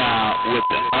midgets, child, with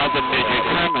the other midget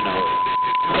criminals.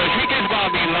 So she just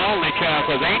gonna be lonely, child,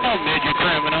 because ain't no midget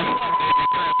criminals.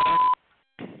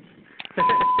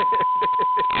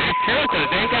 It's true, because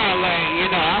they got,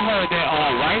 I heard that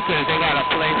on Rikers, they got a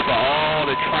place for all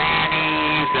the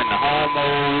trannies and the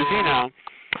homos,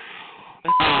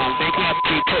 They can't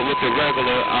be put with the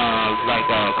regular,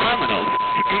 criminals.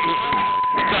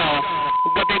 So,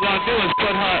 what they're going to do is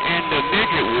put her in the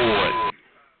midget ward.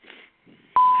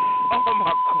 Oh,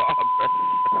 my God.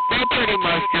 They pretty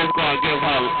much just going to give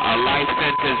her a life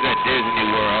sentence at Disney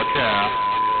World, child.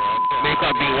 Make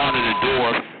her be one of the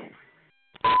dwarfs.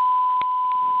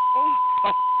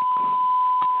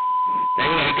 They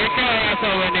like, get your ass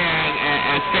over there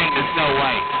and sing the Snow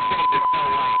White.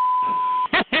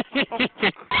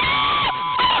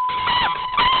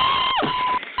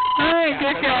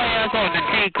 called the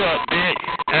teacup, bitch.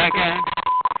 Okay.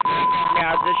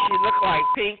 Now, does she look like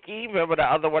Pinky? Remember the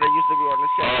other one that used to be on the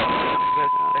show?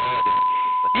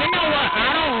 You know what? I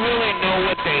don't really know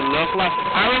what they look like.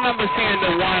 I remember seeing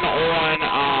the one on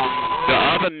the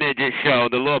other midget show,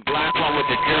 the little black one with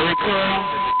the Jerry curl.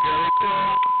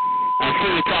 And she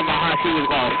was talking about how she was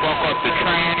going to fuck up the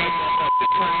tranny.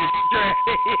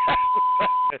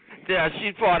 Yeah,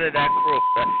 she's part of that crew.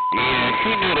 Yeah,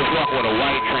 she knew to fuck with a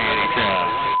white tranny, child.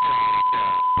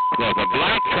 Because a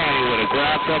black tranny would have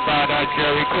grabbed her by that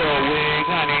Jerry curl wig,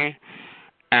 honey,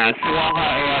 and swung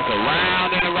her ass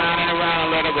around and around and around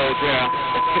and let her go, child.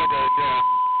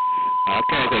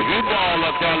 Okay, so if you ball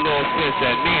up that little fist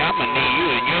at me, I'm going to need you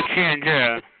in your chin,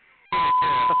 child.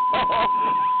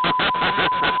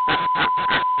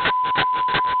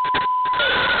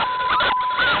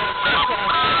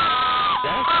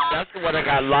 That's the one that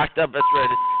got locked up as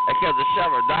ready. I killed the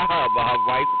sheriff, not her, but her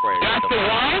white friend. That's the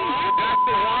one? That's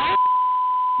the one?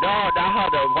 No, not her,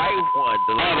 the white one.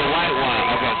 The white one.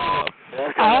 Okay.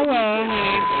 Oh, well,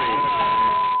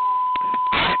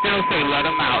 I still say let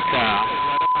him out, child.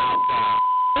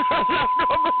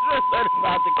 Let him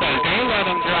out the car. They let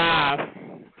him drive.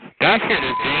 That shit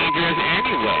is dangerous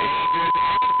anyway.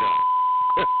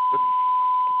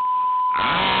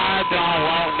 I don't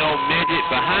want no midget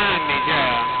behind me,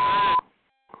 child.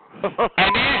 And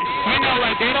then, you know,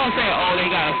 like they don't say, oh, they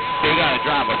gotta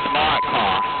drive a smart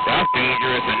car. That's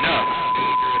dangerous enough.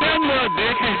 Them little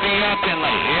bitches be up in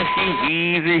like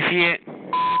SUVs and shit.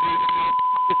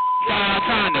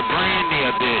 Trying to brandy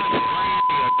a bitch.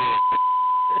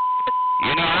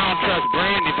 You know, I don't trust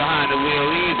Brandy behind the wheel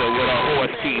either with her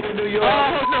horse teeth.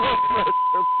 Oh, no.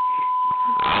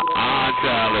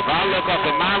 Child, if I look up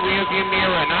in my rearview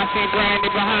mirror and I see Brandy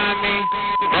behind me,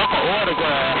 fuck an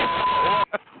autograph.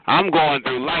 I'm going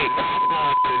through life.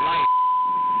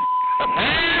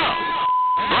 Help!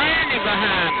 Brandy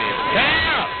behind me.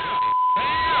 Help!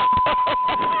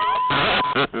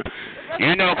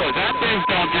 You know, 'cause that bitch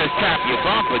don't just tap your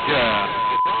bumper, child.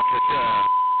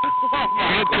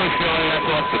 She'll push your ass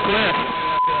off the cliff.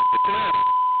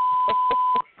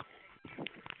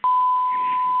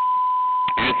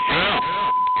 It's true.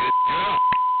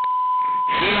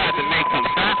 She had to make some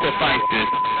sacrifices,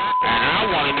 and I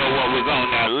want to know what was on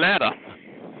that letter.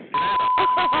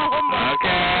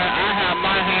 Okay, I have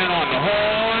my hand on the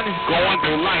horn, going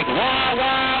through life.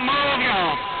 Wah, move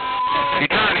y'all. She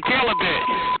trying to kill a bitch.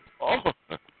 Oh,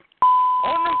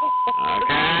 no.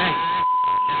 Okay.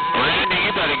 Brandy,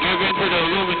 you better give in to the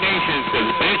illuminations,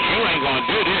 because, bitch, you ain't going to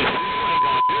do this.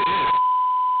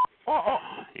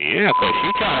 Yeah, 'cause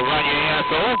she trying to run your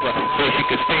ass over so she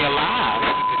can stay alive.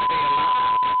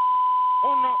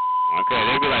 Oh, no. Okay,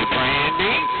 they be like,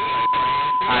 Brandy,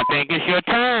 I think it's your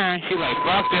turn. She like,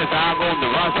 fuck this, I'll go to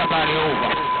run somebody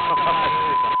over.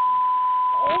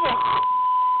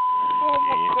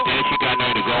 And then she got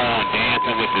nowhere to go on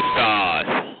Dancing with the Stars.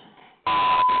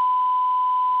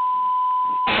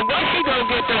 And what she gonna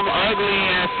get them ugly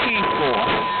ass teeth for?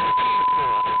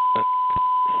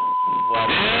 Well,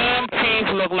 them teeth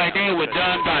look like they were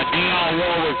done by Dionne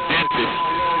Warwick's dentist.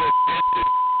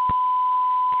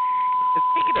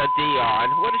 Speaking of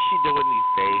Dionne, what is she doing these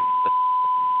days?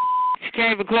 She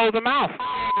can't even close her mouth. What's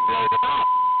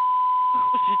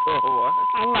she doing? What?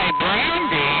 I'm like,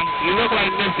 Brandy, you look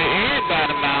like Mr. Ed by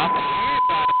the mouth.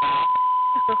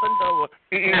 No.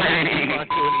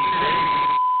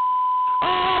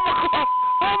 Oh, my God.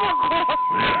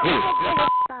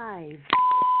 Five.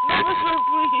 Never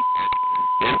please.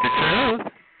 It's the truth.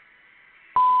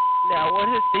 Now, what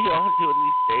is Dionne doing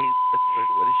these days?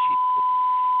 What is she doing?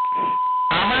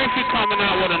 I heard she coming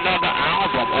out with another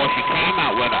album, or she came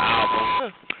out with an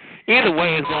album. Either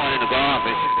way, it's going in the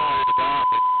garbage.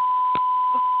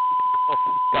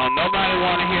 Don't nobody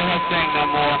want to hear her sing no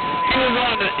more. She was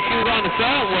on the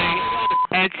subway,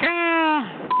 and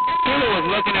child, Taylor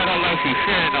was looking at her like she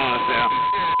shitted on herself.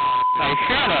 Like,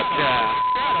 shut up, child.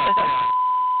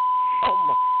 Oh,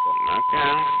 my God.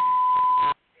 Okay.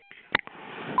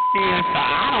 Yeah, so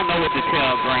I don't know what to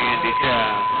tell Brandy,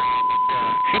 child.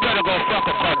 She better go fuck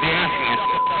a Kardashian.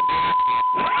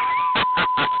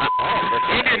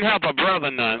 He didn't help her brother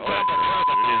none, but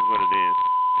it is what it is.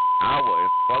 I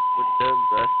wouldn't fuck with them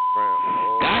best friend.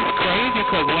 Oh. That's crazy,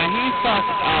 because when he fucked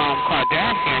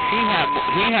Kardashian,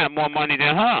 he had more money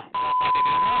than her.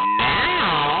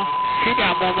 Now, she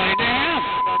got more money than him.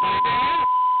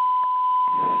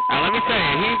 Now, let me tell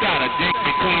you, he got a dick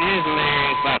between his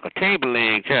legs like a table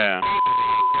leg, child.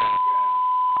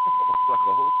 Like a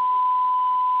who?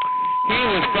 He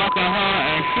was fucking her,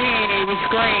 and she ain't even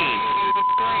scream.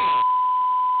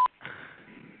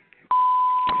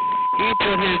 He he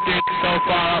put his dick so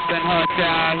far up in her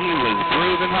child, he was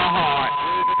bruising her heart.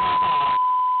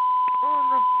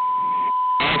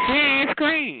 And she ain't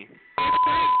scream.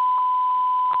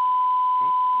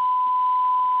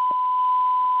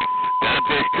 That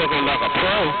bitch took it like a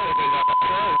pro.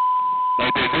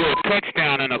 Like they do a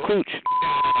touchdown in a cooch.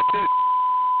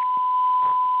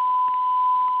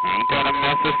 Ain't gonna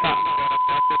mess with something.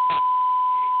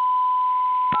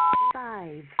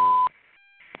 5.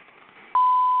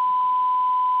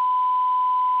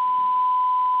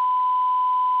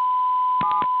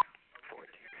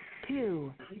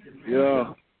 2.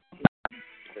 Yeah.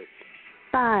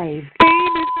 5.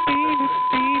 Baby, baby,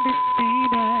 baby,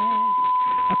 baby.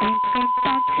 I think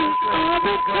about you all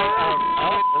the time.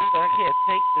 I can't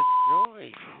take this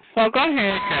noise. Well, go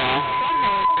ahead, Cal.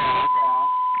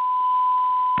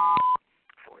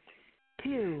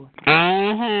 2.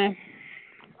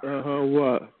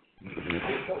 What?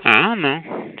 I don't know.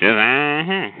 Just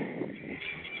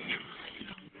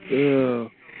Yeah.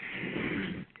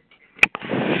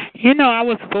 You know, I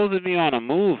was supposed to be on a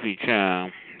movie,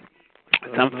 child.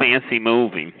 Some fancy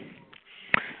movie.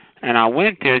 And I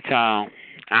went there, child.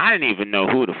 I didn't even know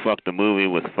who the fuck the movie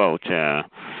was for, child.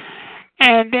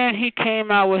 And then he came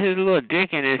out with his little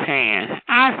dick in his hand.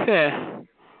 I said,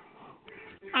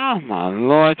 oh, my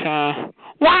Lord, child.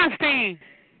 Weinstein!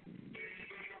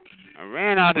 I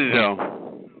ran out the door.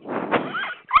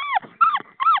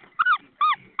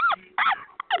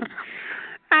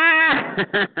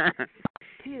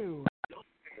 2.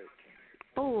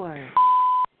 4.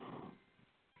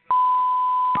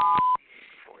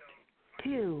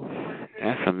 2.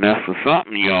 That's a mess of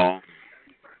something, y'all.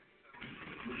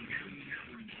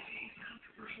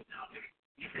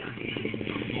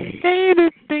 Baby,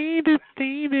 baby,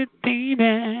 baby, baby.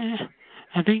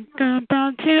 I think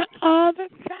about you all the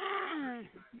time.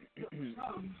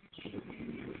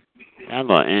 That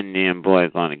little Indian boy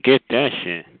gonna get that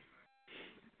shit.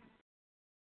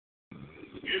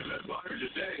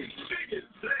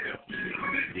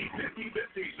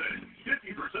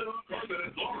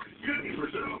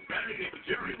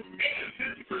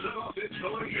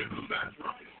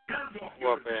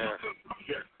 What, man?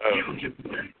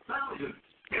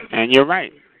 And you're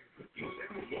right.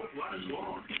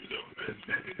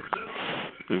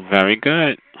 Very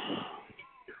good.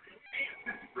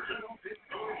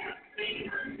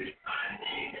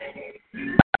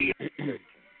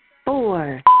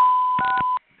 Four.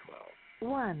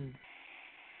 1.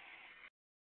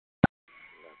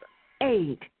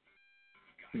 8.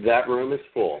 That room is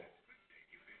full.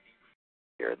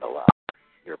 You're the lock.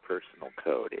 Your personal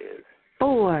code is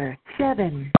 4.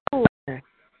 7. 4.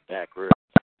 back room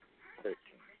 13.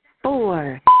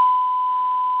 4.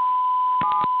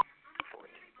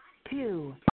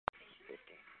 2.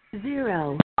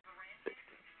 0.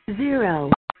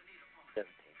 0.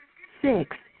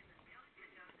 6.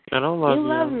 I don't love you. You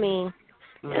love me.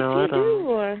 No, yes, I you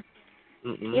don't.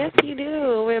 do. Yes, you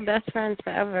do. We're best friends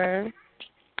forever.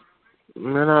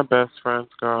 We're not best friends,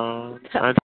 girl.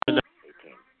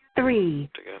 3.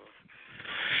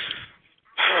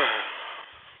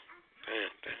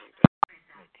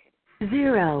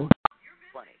 0.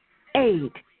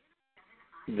 8.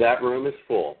 That room is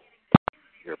full.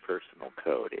 Your personal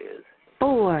code is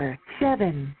 4.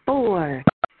 7. 4.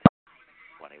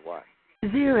 21.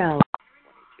 0.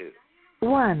 22.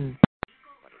 1.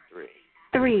 23.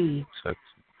 3. 6.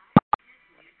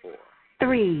 24.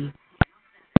 3.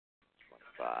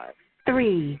 25.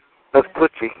 3. That's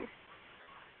Butchie.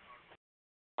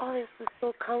 Oh, this is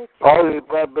so comfy. All these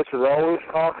bad bitches always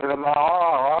talking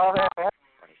about, oh,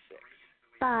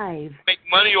 5. Make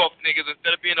money off niggas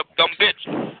instead of being a dumb bitch.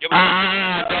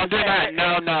 Don't do that.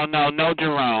 No,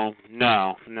 Jerome.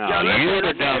 No. You're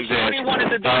the dumb bitch. She wanted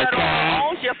to do that on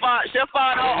her own. She'll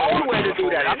find her own way to do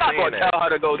that. I'm not going to tell her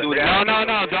to go do that. No.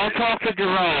 Don't talk to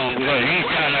Jerome. Because he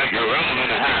sounds like Jerome in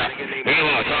the house. He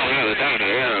wants to talk everything to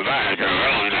everybody.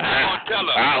 Jerome in the house.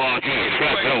 I want you to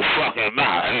shut your fucking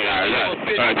mouth.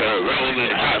 Like Jerome in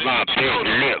the house. My big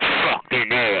lips. Fucking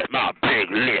ass. My big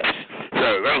lips.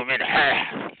 Jerome in the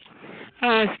house.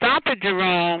 Stop it,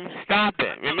 Jerome. Stop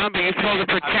it. Remember, you're supposed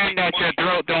to pretend that your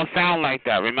throat don't sound like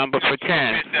that. Remember,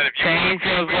 pretend. Change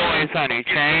your voice, honey.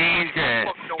 Change it.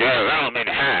 Jerome in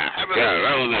the house.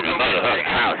 Jerome in the motherfucking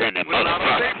house in the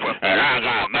motherfucker. And I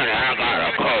got money. I got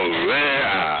a career.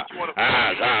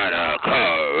 I got a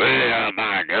career,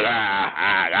 my nigga.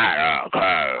 I got a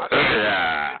career.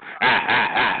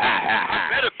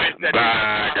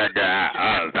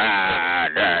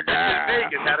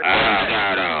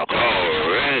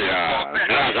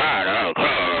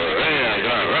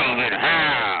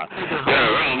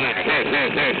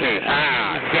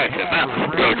 Shut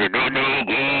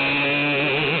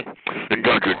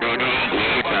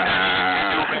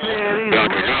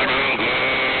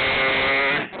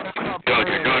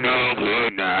no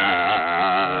good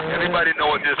now. Everybody know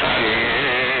what this is.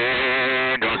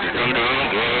 Yeah, don't you do no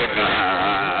good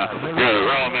now.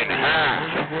 Jerome in the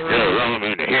house. Jerome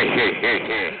in the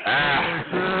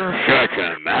shut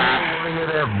your mouth.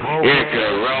 It's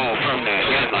Jerome from the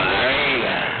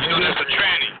Himalaya. You know that's a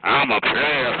tranny. I'm a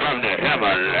player from the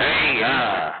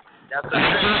Himalaya. That's a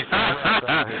tranny.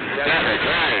 That's a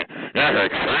tranny. That's a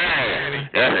tranny.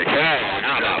 That's a tranny.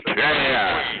 I'm a player.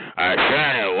 I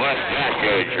said it. What's that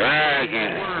you're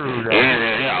dragging? Is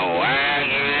it a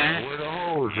wagon?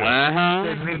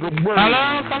 Hello,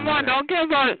 come on, don't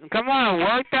give up. Come on,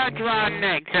 work that dry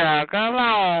neck, child. Come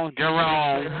on,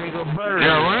 Jerome.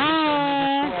 Jerome.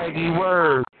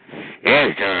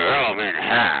 It's Jerome in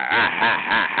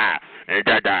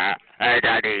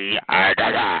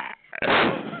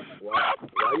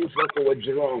Why you fucking with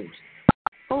Jerome?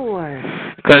 4.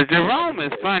 Because Jerome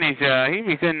is funny, child. He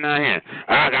be sitting out here.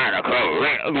 I got a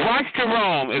code. Watch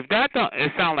Jerome. If that don't,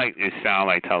 it sound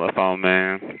like telephone,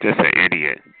 man. Just an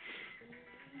idiot.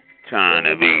 Trying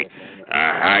to be.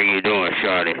 How you doing,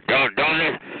 shorty? Don't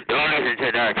listen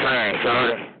to that trash,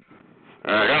 shorty.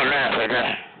 Don't laugh at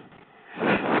that.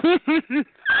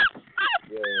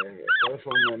 Yeah.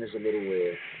 Telephone man is a little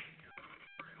weird.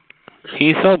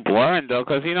 He's so boring though,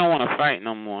 'cause he don't want to fight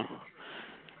no more.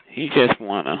 He just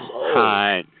want to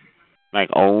hide like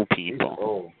old people.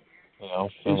 Oh. Yeah, I'm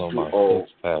feeling my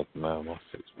six-pack, man. My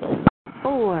six-pack.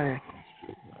 4.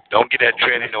 Don't get that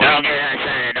tranny no Don't get that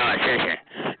tranny no attention.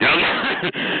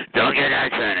 Don't get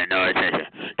that tranny no attention.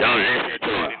 Don't listen to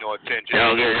him.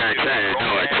 Don't get that tranny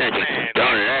no attention.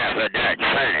 Don't laugh at that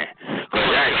tranny. 'Cause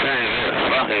that tranny is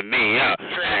fucking me up. And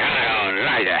I don't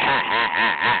like it. Ha ha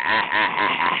ha ha ha ha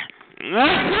ha.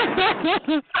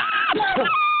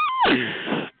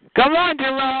 Come on,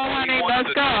 Jerome, honey.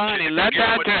 Let's go, honey. Let it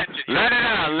out,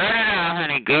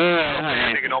 honey. Good, honey.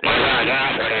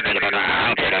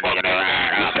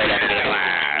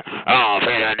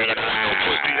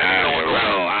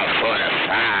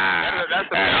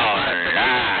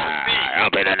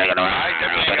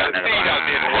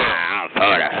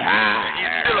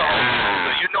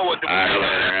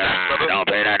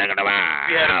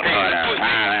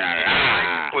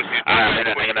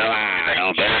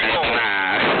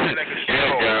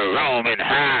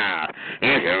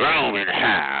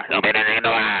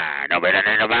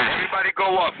 Everybody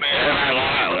go up, man.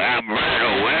 I'm right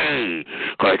away,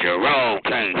 'cause Jerome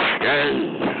can't stay.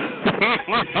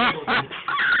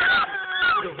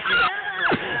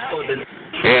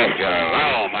 Yes,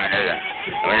 Jerome, my nigga.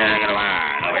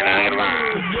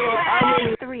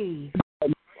 3.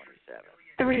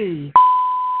 3.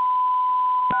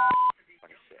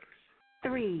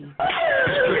 3.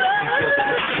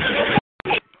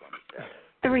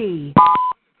 3.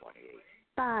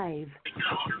 5.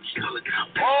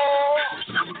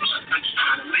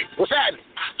 What's that?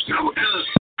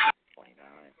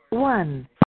 1.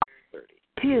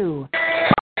 2.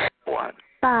 1.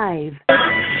 5.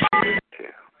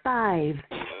 2. 5.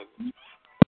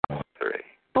 3.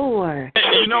 4.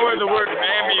 You know where the word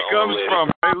mammy comes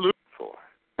from, right, Luke? 4.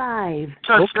 5.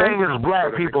 Such thing as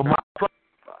black people, motherfucker.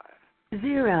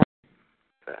 0.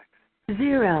 6.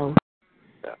 0.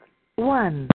 7.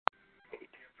 1.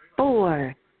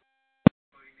 4.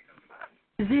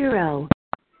 0.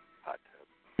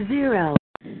 0.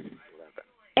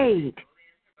 8.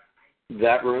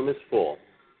 That room is full.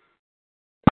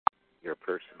 Your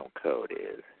personal code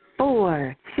is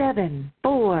 4. 7.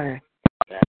 4.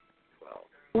 12.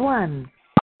 1.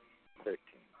 13.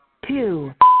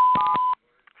 2.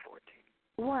 14.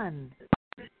 1.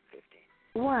 15.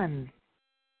 1.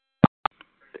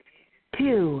 16.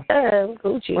 2. I'm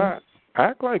Gucci. What?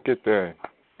 Act like it then.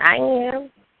 I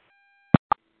am.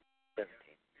 17.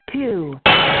 2.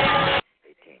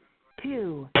 18.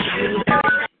 2.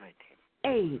 19.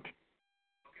 8.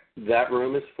 That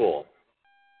room is full.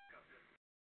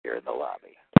 You're in the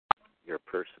lobby. Your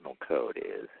personal code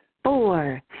is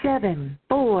 4. 7.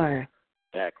 4.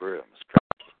 back rooms.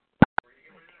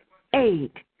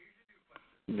 8.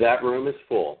 That room is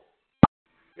full.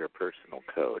 Your personal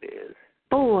code is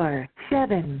 4.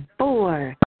 7.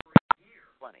 4.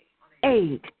 20.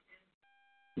 8.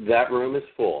 That room is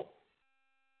full.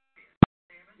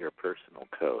 Your personal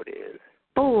code is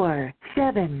 4.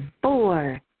 7.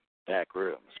 4. back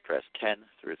rooms. Press 10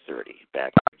 through 30.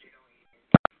 Back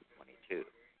 22.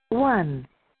 1.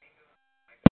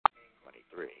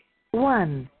 23.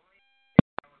 1.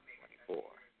 24.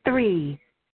 3.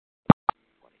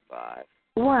 25.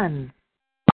 1.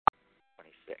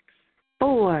 26.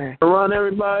 4. Run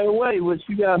everybody away. What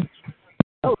you got?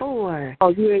 4. Oh,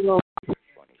 you ain't gonna. 27.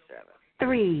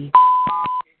 3.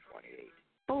 28.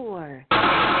 4.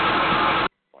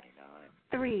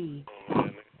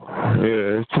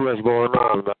 there's too much going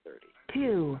on.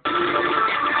 2.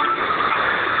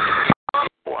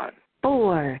 1.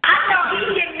 4.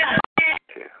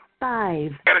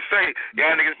 5. Gotta say,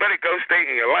 y'all niggas better go stay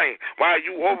in your lane. Why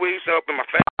you always up in my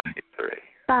face? 3.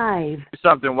 5.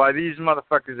 Something. Why these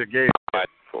motherfuckers are gay?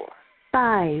 4.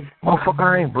 5.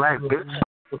 Motherfucker ain't black, bitch.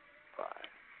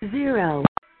 0.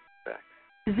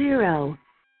 0.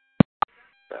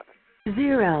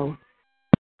 0.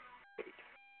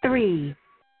 3.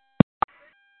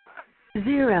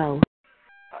 0.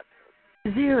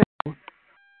 0.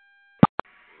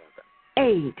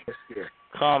 8.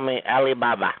 Call me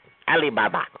Alibaba.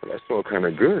 Alibaba. That's all kind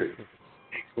of good.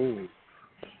 Ooh.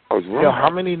 I was wrong. Yo, how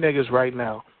many niggas right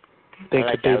now think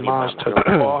that their moms took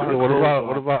all her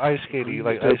What about Ice Katie? You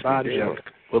like their Ice body Katie? up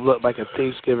would look like a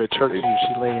Thanksgiving turkey if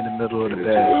she lay in the middle of the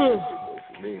bed.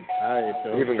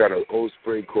 You even got an old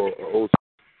spray called old.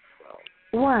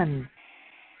 1.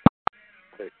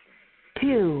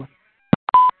 2.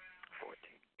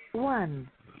 1.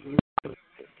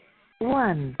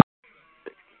 1.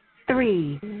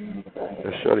 3.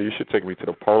 Shorty, you should take me to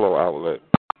the Polo outlet.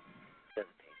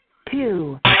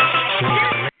 2.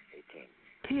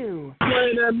 2.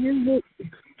 Play that music.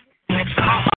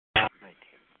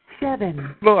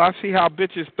 7. Look, I see how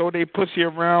bitches throw their pussy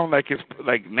around like it's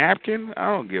like napkin. I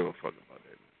don't give a fuck about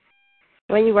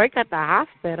that. When you work at the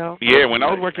hospital. Yeah, when I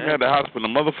was working at the hospital,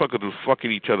 motherfuckers was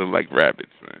fucking each other like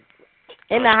rabbits, man.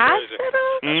 In the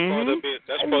hospital? Mm-hmm.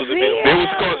 That's supposed to be.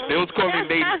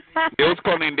 They was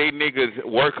calling they niggas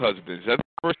work husbands. That's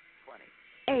the first.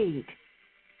 8.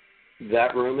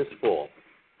 That room is full.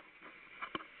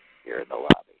 You're in the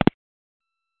lobby.